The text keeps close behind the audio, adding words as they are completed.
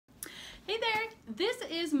Hey there, this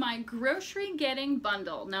is my grocery getting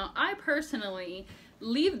bundle. Now I personally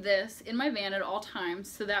leave this in my van at all times,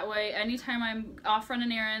 so that way anytime I'm off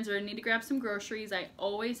running errands or need to grab some groceries, I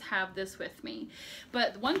always have this with me.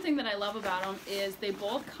 But one thing that I love about them is they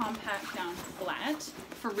both compact down flat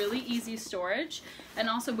for really easy storage, and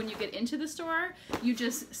also when you get into the store, you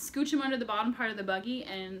just scooch them under the bottom part of the buggy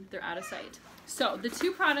and they're out of sight. So the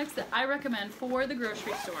two products that I recommend for the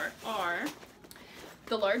grocery store are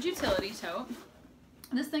the large utility tote.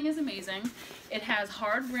 This thing is amazing. It has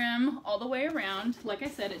hard rim all the way around. Like I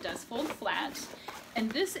said, it does fold flat.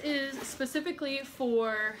 And this is specifically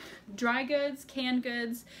for dry goods, canned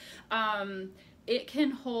goods. It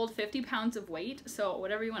can hold 50 pounds of weight, so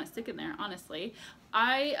whatever you want to stick in there, honestly.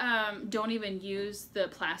 I don't even use the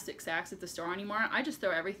plastic sacks at the store anymore. I just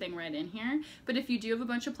throw everything right in here. But if you do have a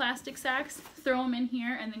bunch of plastic sacks, throw them in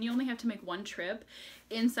here, and then you only have to make one trip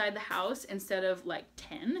inside the house instead of like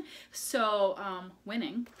 10. So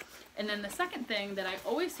winning. And then the second thing that I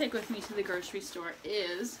always take with me to the grocery store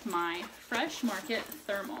is my Fresh Market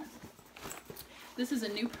thermal. This is a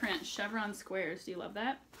new print, chevron squares. Do you love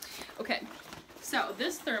that? Okay, so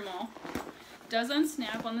this thermal does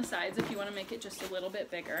unsnap on the sides if you want to make it just a little bit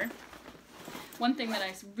bigger. One thing that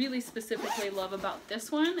I really specifically love about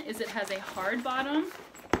this one is it has a hard bottom.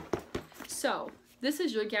 So this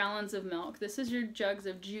is your gallons of milk. This is your jugs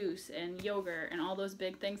of juice and yogurt and all those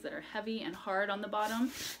big things that are heavy and hard on the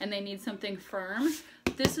bottom and they need something firm.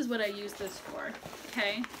 This is what I use this for,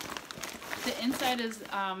 okay? The inside is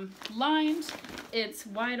lined. It's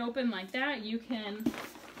wide open like that.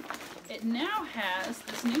 It now has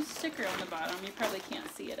this new sticker on the bottom. You probably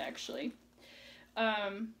can't see it actually.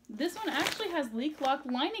 This one actually has leak lock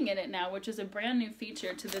lining in it now, which is a brand new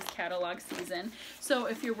feature to this catalog season. So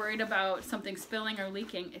if you're worried about something spilling or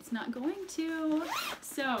leaking, it's not going to.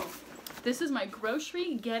 So this is my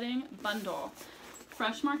grocery getting bundle.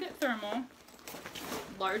 Fresh Market thermal,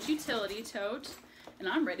 large utility tote, and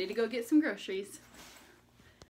I'm ready to go get some groceries.